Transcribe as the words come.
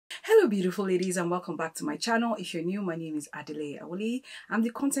beautiful ladies, and welcome back to my channel. If you're new, my name is Adele Awoli. I'm the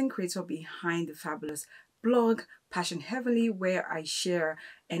content creator behind the fabulous blog Passion Heavily, where I share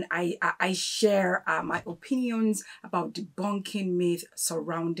my opinions about debunking myth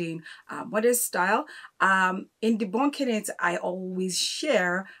surrounding modest style. In debunking it, I always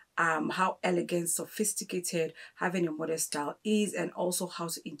share how elegant, sophisticated having a modest style is, and also how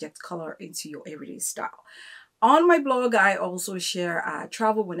to inject color into your everyday style. On my blog, I also share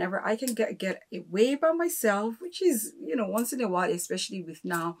travel whenever I can get away by myself, which is, once in a while, especially with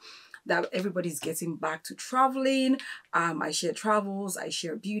now that everybody's getting back to traveling. I share travels, I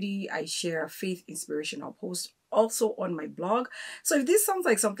share beauty, I share faith inspirational posts also on my blog. So if this sounds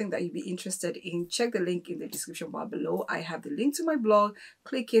like something that you'd be interested in, check the link in the description bar below. I have the link to my blog.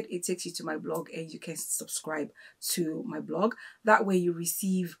 Click it, it takes you to my blog, and you can subscribe to my blog. That way you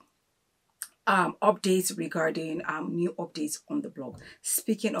receive updates regarding new updates on the blog.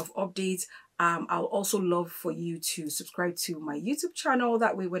 Speaking of updates, I'll also love for you to subscribe to my YouTube channel.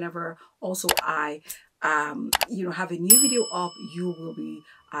 That way, whenever also I have a new video up, you will be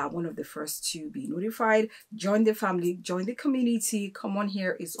one of the first to be notified. Join the family, join the community. Come on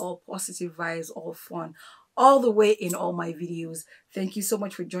here, it's all positive vibes, all fun, all the way in all my videos. Thank you so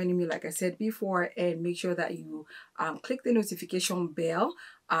much for joining me, like I said before, and make sure that you click the notification bell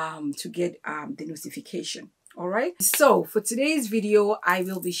to get the notification. All right, so for today's video, I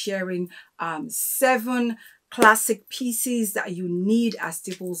will be sharing 7 classic pieces that you need as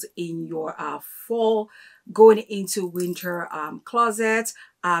staples in your fall going into winter closet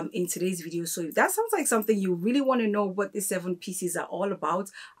in today's video. So if that sounds like something you really want to know what the 7 pieces are all about,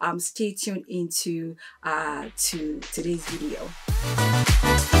 stay tuned into to today's video.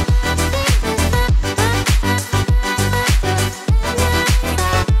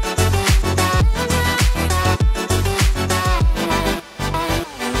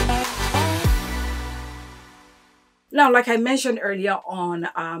 Now, like I mentioned earlier on,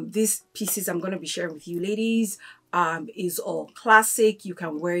 these pieces I'm going to be sharing with you ladies is all classic. You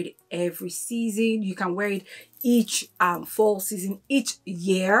can wear it every season. You can wear it each fall season, each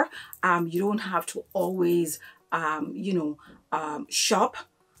year. You don't have to always, shop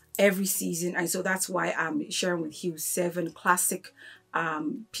every season. And so that's why I'm sharing with you 7 classic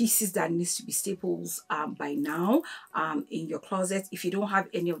pieces that needs to be staples by now in your closet. If you don't have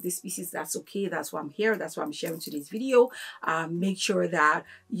any of these pieces, that's okay. That's why I'm here. That's why I'm sharing today's video. Make sure that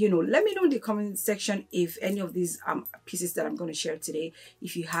let me know in the comment section if any of these pieces that I'm going to share today,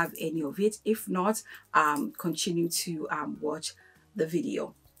 if you have any of it. If not, continue to watch the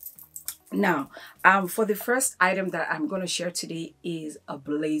video. Now, for the first item that I'm going to share today is a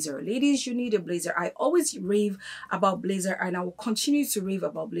blazer. Ladies, you need a blazer. I always rave about blazer, and I will continue to rave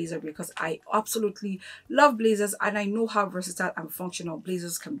about blazer because I absolutely love blazers, and I know how versatile and functional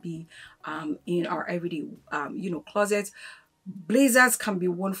blazers can be in our everyday closet. Blazers can be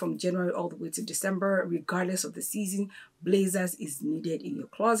worn from January all the way to December, regardless of the season. Blazers is needed in your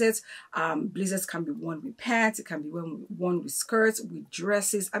closet. Blazers can be worn with pants. It can be worn with skirts, with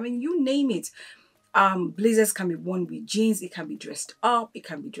dresses. I mean, you name it. Blazers can be worn with jeans. It can be dressed up. It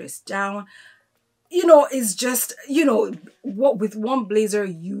can be dressed down. It's just, what with one blazer,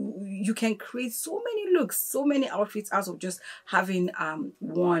 you can create so many looks, so many outfits out of just having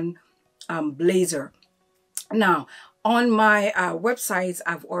one blazer. Now, on my website,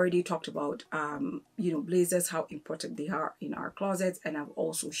 I've already talked about, blazers, how important they are in our closets. And I've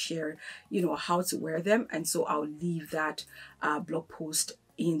also shared, how to wear them. And so I'll leave that blog post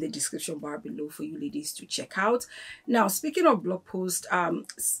in the description bar below for you ladies to check out. Now, speaking of blog post,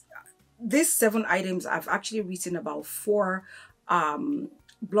 these 7 items, I've actually written about 4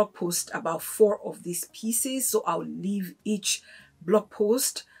 blog posts about 4 of these pieces. So I'll leave each blog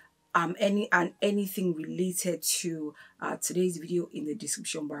post anything related to today's video in the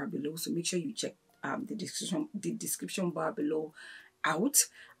description bar below. So make sure you check the description bar below out.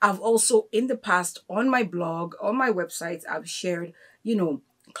 I've also in the past on my blog, on my website, I've shared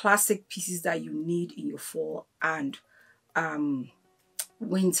classic pieces that you need in your fall and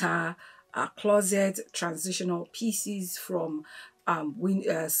winter closet, transitional pieces from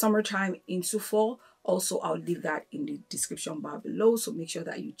summertime into fall. Also, I'll leave that in the description bar below. So make sure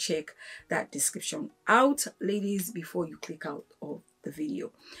that you check that description out, ladies, before you click out of the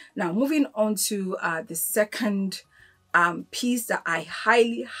video. Now, moving on to the second piece that I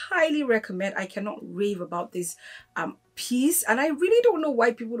highly recommend. I cannot rave about this piece, and I really don't know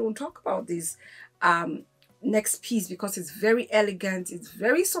why people don't talk about this next piece, because it's very elegant, it's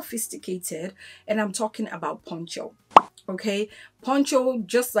very sophisticated, and I'm talking about poncho. Okay, poncho,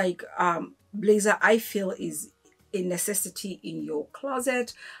 just like blazer, I feel is a necessity in your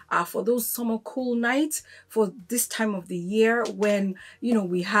closet for those summer cool nights, for this time of the year when, you know,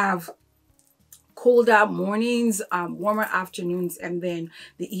 we have colder mornings, warmer afternoons, and then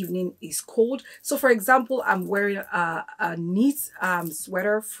the evening is cold. So for example, I'm wearing a neat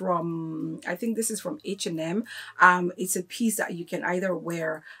sweater from, I think this is from H&M. It's a piece that you can either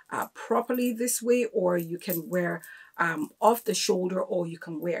wear properly this way, or you can wear off the shoulder, or you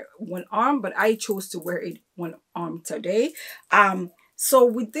can wear one arm, but I chose to wear it one arm today. So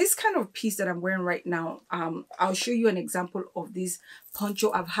with this kind of piece that I'm wearing right now, I'll show you an example of this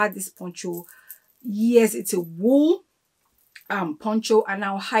poncho. I've had this poncho. Yes, it's a wool poncho, and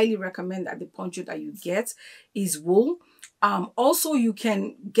I'll highly recommend that the poncho that you get is wool. Also, you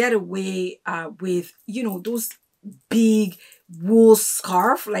can get away with, you know, those big wool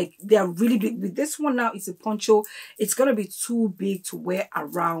scarf, like they're really big. With this one now, it's a poncho. It's gonna be too big to wear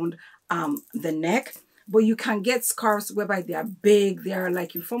around the neck. But you can get scarves whereby they are big. They are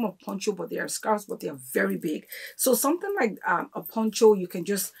like in form of poncho, but they are scarves, but they are very big. So something like a poncho, you can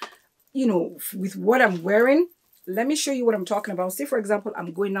just, you know, with what I'm wearing, let me show you what I'm talking about. Say, for example,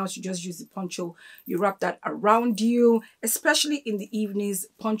 I'm going out to just use the poncho. You wrap that around you, especially in the evenings.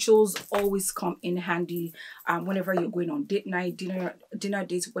 Ponchos always come in handy whenever you're going on date night, dinner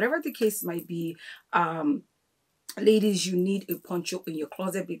dates, whatever the case might be. Ladies, you need a poncho in your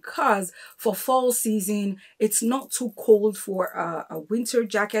closet, because for fall season, it's not too cold for a winter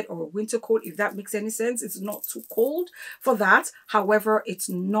jacket or a winter coat, if that makes any sense. It's not too cold for that. However, it's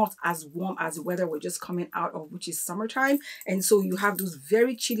not as warm as the weather we're just coming out of, which is summertime. And so you have those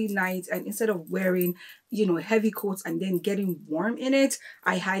very chilly nights, and instead of wearing, you know, heavy coats and then getting warm in it,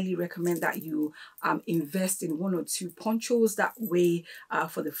 I highly recommend that you invest in 1 or 2 ponchos. That way,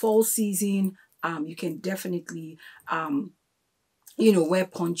 for the fall season, you can definitely, you know, wear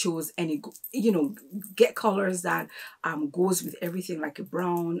ponchos, and it, you know, get colors that goes with everything, like a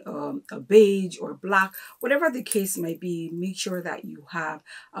brown, a beige, or black, whatever the case might be. Make sure that you have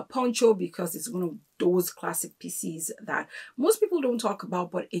a poncho, because it's one of those classic pieces that most people don't talk about,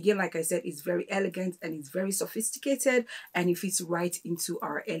 but again, like I said, it's very elegant and it's very sophisticated, and it fits right into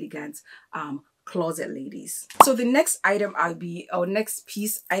our elegant closet, ladies. So the next item next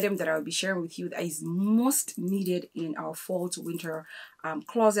piece item that I'll be sharing with you that is most needed in our fall to winter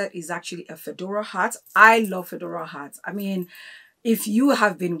closet is actually a fedora hat. I love fedora hats. I mean, if you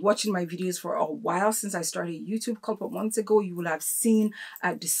have been watching my videos for a while, since I started YouTube a couple of months ago, you will have seen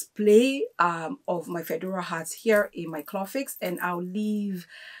a display of my fedora hats here in my Clofix, and I'll leave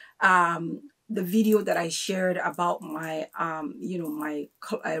the video that I shared about my you know, my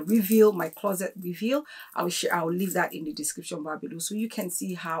reveal, my closet reveal. I'll leave that in the description bar below, so you can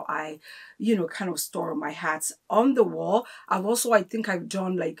see how I, you know, kind of store my hats on the wall. I've also, I think I've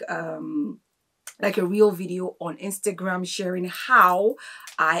done like a real video on Instagram sharing how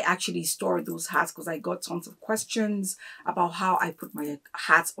I actually store those hats, because I got tons of questions about how I put my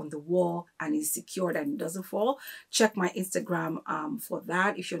hats on the wall and it's secured and it doesn't fall. Check my Instagram for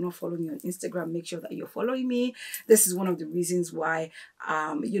that. If you're not following me on Instagram, make sure that you're following me. This is one of the reasons why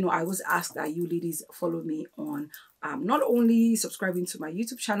you know, I was asked that you ladies follow me on not only subscribing to my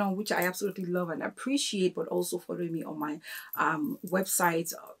YouTube channel, which I absolutely love and appreciate, but also following me on my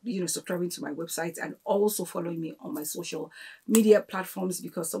website, you know, subscribing to my website, and also following me on my social media platforms,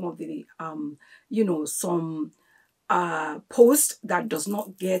 because some of the you know, some post that does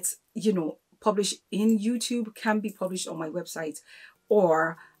not get, you know, published in YouTube can be published on my website,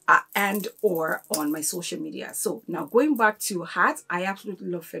 or or on my social media. So now going back to hats, I absolutely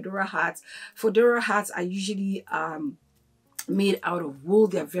love fedora hats. Fedora hats are usually made out of wool.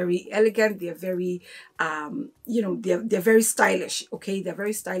 They're very elegant. They're very you know, they're very stylish. Okay, they're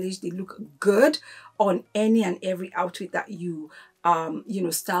very stylish. They look good on any and every outfit that you you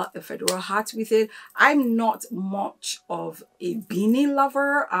know, style a fedora hat with it. I'm not much of a beanie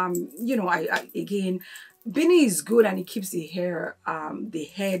lover. You know, I again, beanie is good and it keeps the hair, the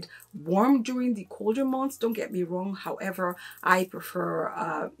head warm during the colder months. Don't get me wrong. However, I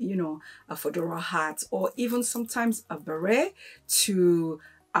prefer, you know, a fedora hat, or even sometimes a beret to,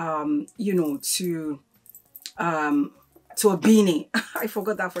 you know, to a beanie. I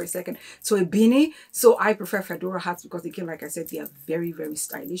forgot that for a second. To a beanie. So I prefer fedora hats because, again, like I said, they are very, very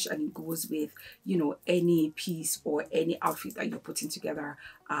stylish, and it goes with, you know, any piece or any outfit that you're putting together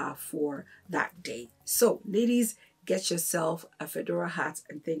for that day. So ladies, get yourself a fedora hat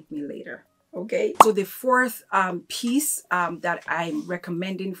and thank me later. Okay, so the fourth piece that I'm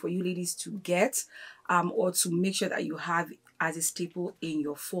recommending for you ladies to get or to make sure that you have as a staple in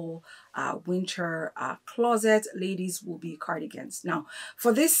your fall winter closet, ladies, will be cardigans. Now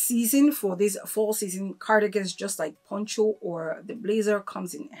for this season, for this fall season, cardigans just like poncho or the blazer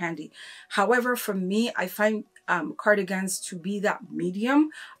comes in handy. However, for me, I find cardigans to be that medium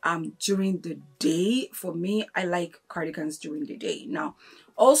during the day. For me, I like cardigans during the day. Now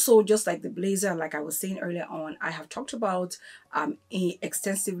also, just like the blazer, like I was saying earlier on, I have talked about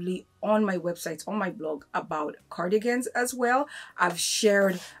extensively on my website, on my blog, about cardigans as well. I've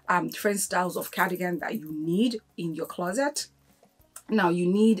shared different styles of cardigan that you need in your closet. Now you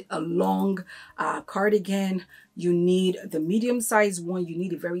need a long cardigan, you need the medium size one, you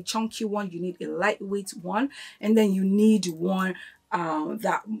need a very chunky one, you need a lightweight one, and then you need one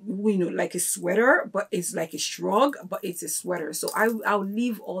that, you know, like a sweater, but it's like a shrug, but it's a sweater. So I'll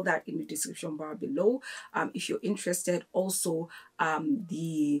leave all that in the description bar below if you're interested. Also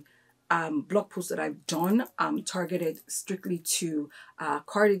the blog post that I've done targeted strictly to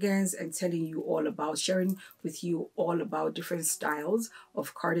cardigans and telling you all about, sharing with you all about different styles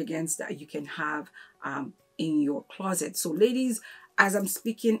of cardigans that you can have in your closet. So ladies, as I'm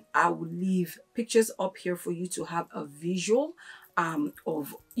speaking, I will leave pictures up here for you to have a visual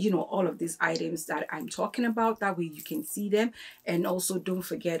of, you know, all of these items that I'm talking about. That way you can see them. And also don't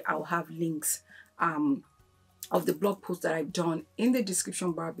forget, I'll have links of the blog post that I've done in the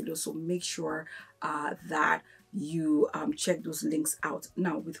description bar below, so make sure that you check those links out.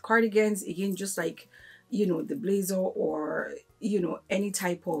 Now with cardigans, again, just like, you know, the blazer or, you know, any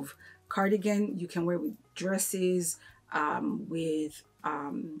type of cardigan you can wear with dresses, with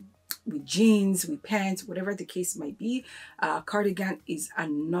jeans, with pants, whatever the case might be. Cardigan is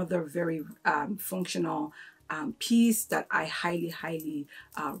another very functional piece that I highly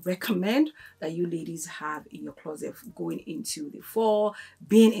recommend that you ladies have in your closet going into the fall,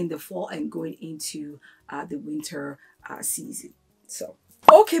 being in the fall and going into the winter season. So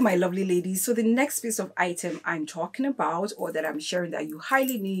okay, my lovely ladies, so the next piece of item I'm talking about, or that I'm sharing, that you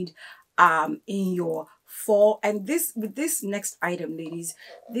highly need in your fall, and with this next item, ladies,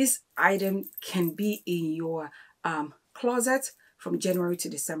 this item can be in your closet from January to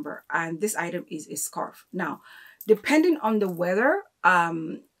December, and this item is a scarf. Now depending on the weather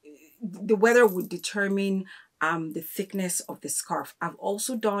would determine the thickness of the scarf. I've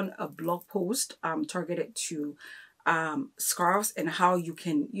also done a blog post targeted to scarves and how you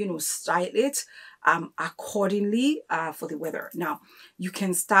can, you know, style it accordingly for the weather. Now you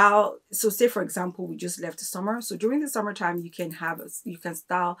can style, so say for example we just left the summer, so during the summertime you can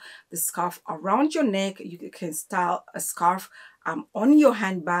style the scarf around your neck, you can style a scarf on your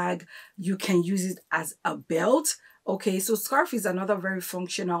handbag, you can use it as a belt. Okay, so scarf is another very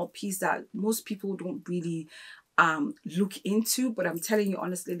functional piece that most people don't really look into, but I'm telling you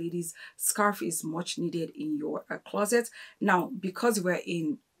honestly, ladies, scarf is much needed in your closet. Now because we're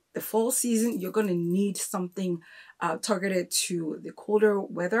in the fall season, you're going to need something targeted to the colder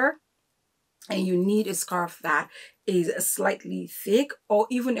weather, and you need a scarf that is slightly thick, or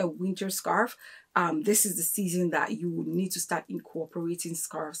even a winter scarf. This is the season that you will need to start incorporating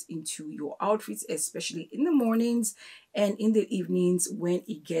scarves into your outfits, especially in the mornings and in the evenings when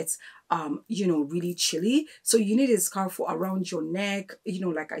it gets you know, really chilly. So you need a scarf for around your neck. You know,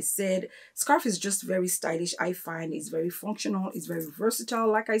 like I said, scarf is just very stylish. I find it's very functional, it's very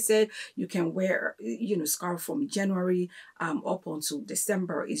versatile. Like I said, you can wear, you know, scarf from January up until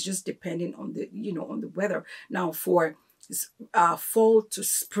December. It's just depending on the, you know, on the weather. Now for fall to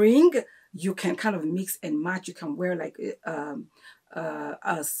spring, you can kind of mix and match. You can wear like a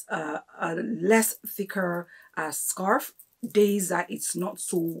less thicker scarf days that it's not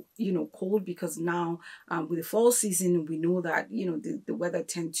so, you know, cold, because now with the fall season we know that, you know, the weather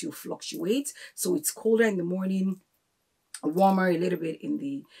tends to fluctuate, so it's colder in the morning, warmer a little bit in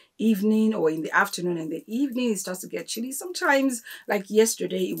the evening or in the afternoon. And the evening it starts to get chilly sometimes. Like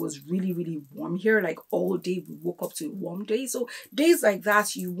yesterday it was really warm here, like all day we woke up to a warm day. So days like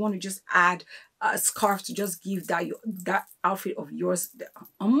that, you want to just add a scarf to just give that outfit of yours the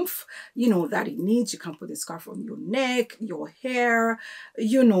oomph, you know, that it needs. You can put the scarf on your neck, your hair,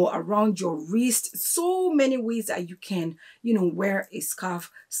 you know, around your wrist. So many ways that you can, you know, wear a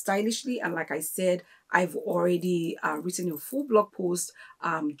scarf stylishly. And like I said, I've already written a full blog post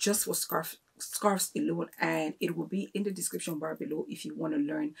just for scarves alone, and it will be in the description bar below if you want to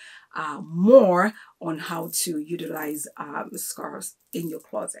learn more on how to utilize scarves in your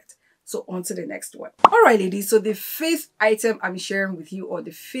closet. So on to the next one. All right, ladies, so the fifth item I'm sharing with you, or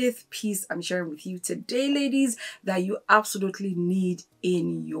the fifth piece I'm sharing with you today, ladies, that you absolutely need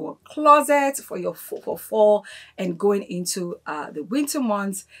in your closet for fall and going into the winter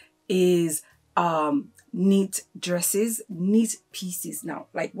months is knit dresses, knit pieces. Now,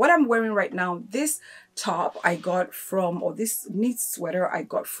 like what I'm wearing right now, this top I got from, or this knit sweater I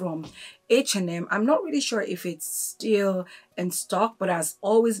got from H&M. I'm not really sure if it's still in stock, but as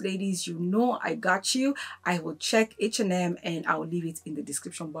always, ladies, you know I got you. I will check H&M and I'll leave it in the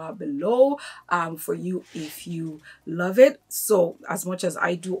description bar below for you if you love it so as much as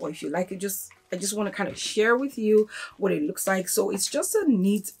I do, or if you like it. I just want to kind of share with you what it looks like. So it's just a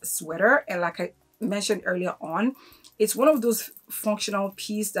neat sweater, and like I mentioned earlier on, it's one of those functional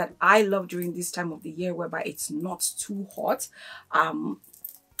pieces that I love during this time of the year, whereby it's not too hot.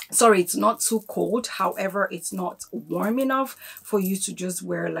 Sorry, it's not too cold. However, it's not warm enough for you to just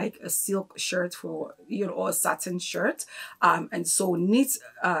wear like a silk shirt for, you know, or a satin shirt. And so knit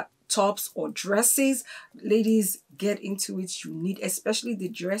tops or dresses, ladies, get into it. You need, especially the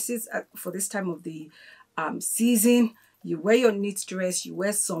dresses for this time of the season. You wear your knit dress, you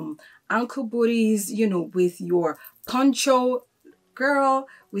wear some ankle booties, you know, with your poncho, girl,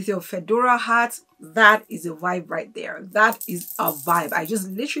 with your fedora hat. That is a vibe right there. That is a vibe. I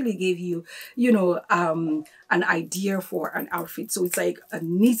just literally gave you, you know, an idea for an outfit. So it's like a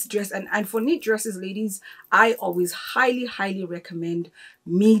knit dress. And for knit dresses, ladies, I always highly recommend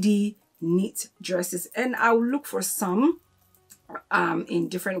midi knit dresses. And I'll look for some in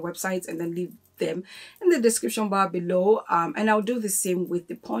different websites and then leave them in the description bar below. And I'll do the same with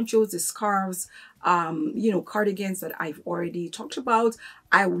the ponchos, the scarves, you know, cardigans that I've already talked about.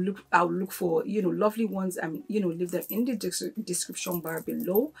 I'll look for, you know, lovely ones and, you know, leave them in the description bar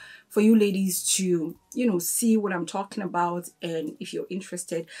below for you ladies to, you know, see what I'm talking about. And if you're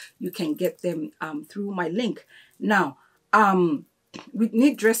interested, you can get them through my link. Now, with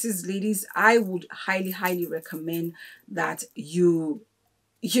knit dresses, ladies, I would highly recommend that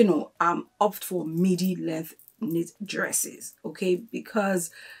you know, opt for midi length knit dresses, okay? Because,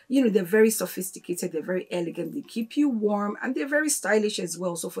 you know, they're very sophisticated, they're very elegant, they keep you warm, and they're very stylish as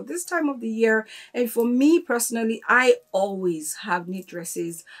well. So for this time of the year, and for me personally, I always have knit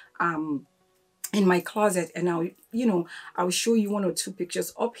dresses in my closet, and I'll show you 1 or 2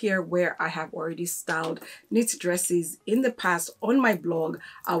 pictures up here where I have already styled knit dresses in the past on my blog.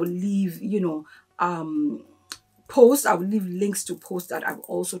 I will leave, you know, I will leave links to posts that I've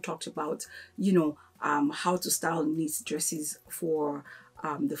also talked about, you know, how to style knit dresses for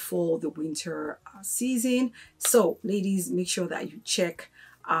the fall, the winter season. So ladies, make sure that you check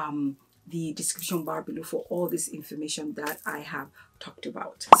the description bar below for all this information that I have talked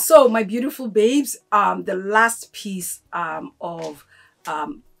about. So my beautiful babes, the last piece of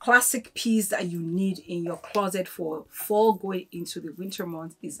classic piece that you need in your closet for fall going into the winter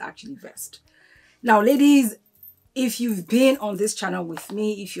month is actually vest. Now ladies, if you've been on this channel with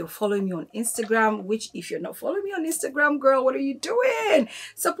me, if you're following me on Instagram, which if you're not following me on Instagram, girl, what are you doing?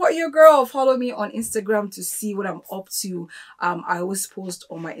 Support your girl. Follow me on Instagram to see what I'm up to. I always post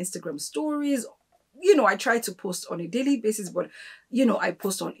on my Instagram stories. You know, I try to post on a daily basis, but, you know, I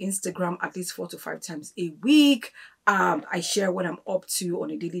post on Instagram at least 4 to 5 times a week. I share what I'm up to on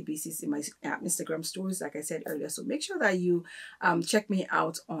a daily basis in my Instagram stories, like I said earlier. So make sure that you check me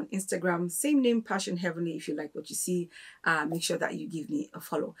out on Instagram. Same name, Passion Heavenly. If you like what you see, make sure that you give me a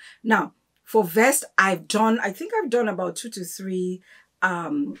follow. Now, for vest, I think I've done about 2 to 3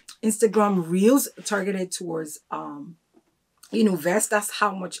 Instagram reels targeted towards you know, vests. That's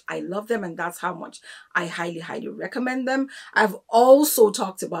how much I love them, and that's how much I highly recommend them. I've also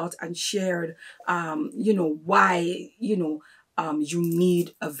talked about and shared you know, why, you know, you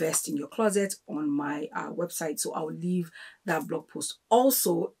need a vest in your closet on my website. So I'll leave that blog post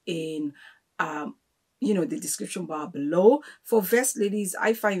also in you know, the description bar below. For vest, ladies,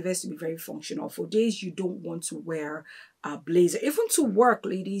 I find vests to be very functional for days you don't want to wear a blazer. Even to work,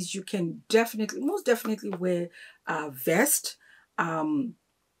 ladies, you can most definitely wear a vest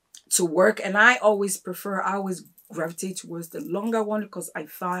to work. And I always gravitate towards the longer one, because I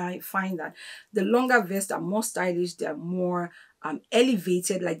find that the longer vests are more stylish, they're more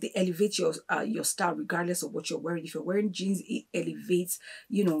elevated, like they elevate your style regardless of what you're wearing. If you're wearing jeans, it elevates,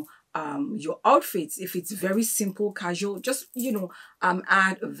 you know, your outfits. If it's very simple, casual, just, you know,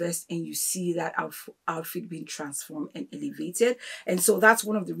 add a vest and you see that outfit being transformed and elevated. And so that's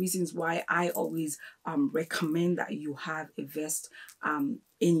one of the reasons why I always recommend that you have a vest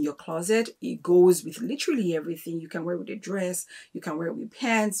in your closet. It goes with literally everything. You can wear it with a dress, you can wear it with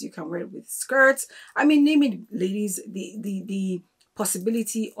pants, you can wear it with skirts. I mean, name it, ladies. The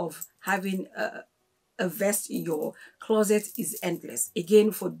possibility of having a vest in your closet is endless.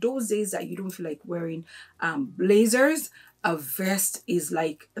 Again, for those days that you don't feel like wearing blazers, a vest is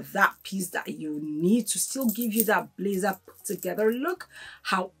like that piece that you need to still give you that blazer put together look.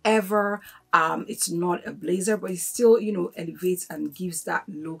 However, it's not a blazer, but it still, you know, elevates and gives that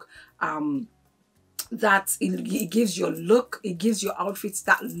look. That it gives your look, it gives your outfits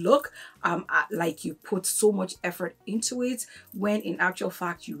that look like you put so much effort into it, when in actual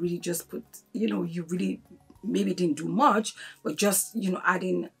fact you really just put, you know, you really maybe didn't do much, but just, you know,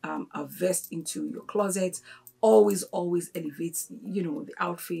 adding a vest into your closet always elevates, you know, the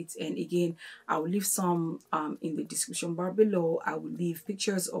outfit. And again, I will leave some in the description bar below. I will leave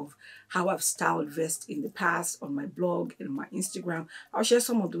pictures of how I've styled vests in the past on my blog and my Instagram. I'll share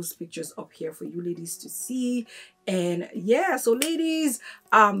some of those pictures up here for you ladies to see. And yeah, so ladies,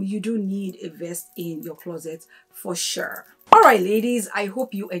 you do need a vest in your closet for sure. All right, ladies, I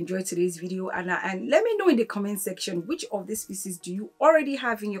hope you enjoyed today's video, and let me know in the comment section, which of these pieces do you already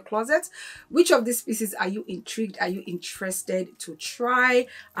have in your closet? Which of these pieces are you intrigued, are you interested to try?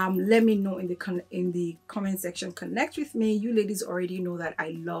 Let me know in the comment section. Connect with me. You ladies already know that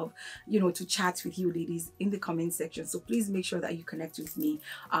I love, you know, to chat with you ladies in the comment section, so please make sure that you connect with me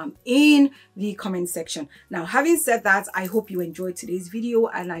in the comment section. Now, having said that, I hope you enjoyed today's video,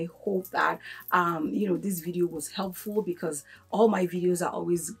 and I hope that you know, this video was helpful, because all my videos are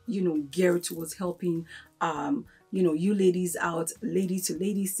always, you know, geared towards helping you know, you ladies out, lady to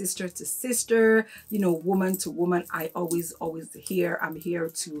lady, sister to sister, you know, woman to woman. I always here, I'm here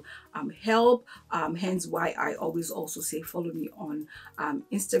to help, hence why I always also say follow me on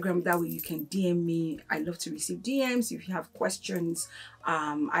Instagram. That way you can DM me. I love to receive DMs if you have questions,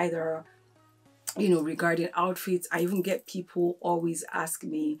 either, you know, regarding outfits. I even get people always ask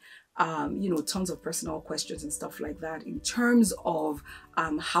me you know, tons of personal questions and stuff like that in terms of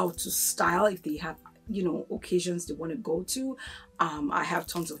how to style if they have, you know, occasions they want to go to. I have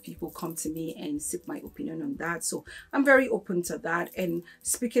tons of people come to me and seek my opinion on that, so I'm very open to that. And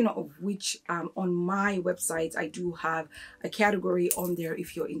speaking of which, on my website I do have a category on there.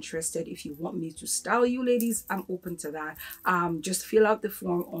 If you're interested, if you want me to style you ladies, I'm open to that. Just fill out the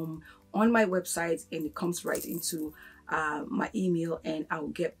form on my website, and it comes right into my email, and I'll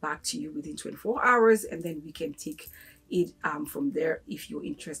get back to you within 24 hours, and then we can take it from there if you're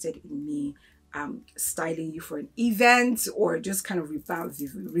interested in me styling you for an event, or just kind of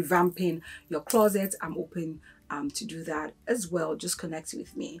revamping your closet. I'm open to do that as well. Just connect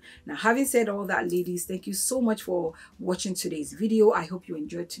with me. Now, having said all that, ladies, thank you so much for watching today's video. I hope you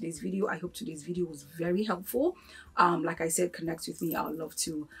enjoyed today's video. I hope today's video was very helpful. Like I said, connect with me. I would love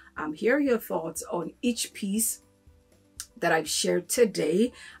to hear your thoughts on each piece that I've shared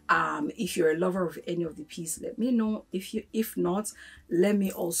today. If you're a lover of any of the piece, let me know. If not, let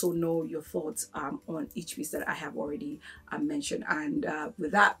me also know your thoughts on each piece that I have already mentioned. And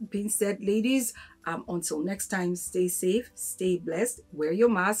with that being said, ladies, until next time, stay safe, stay blessed, wear your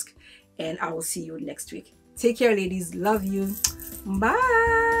mask, and I will see you next week. Take care, ladies. Love you.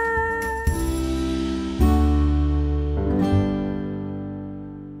 Bye.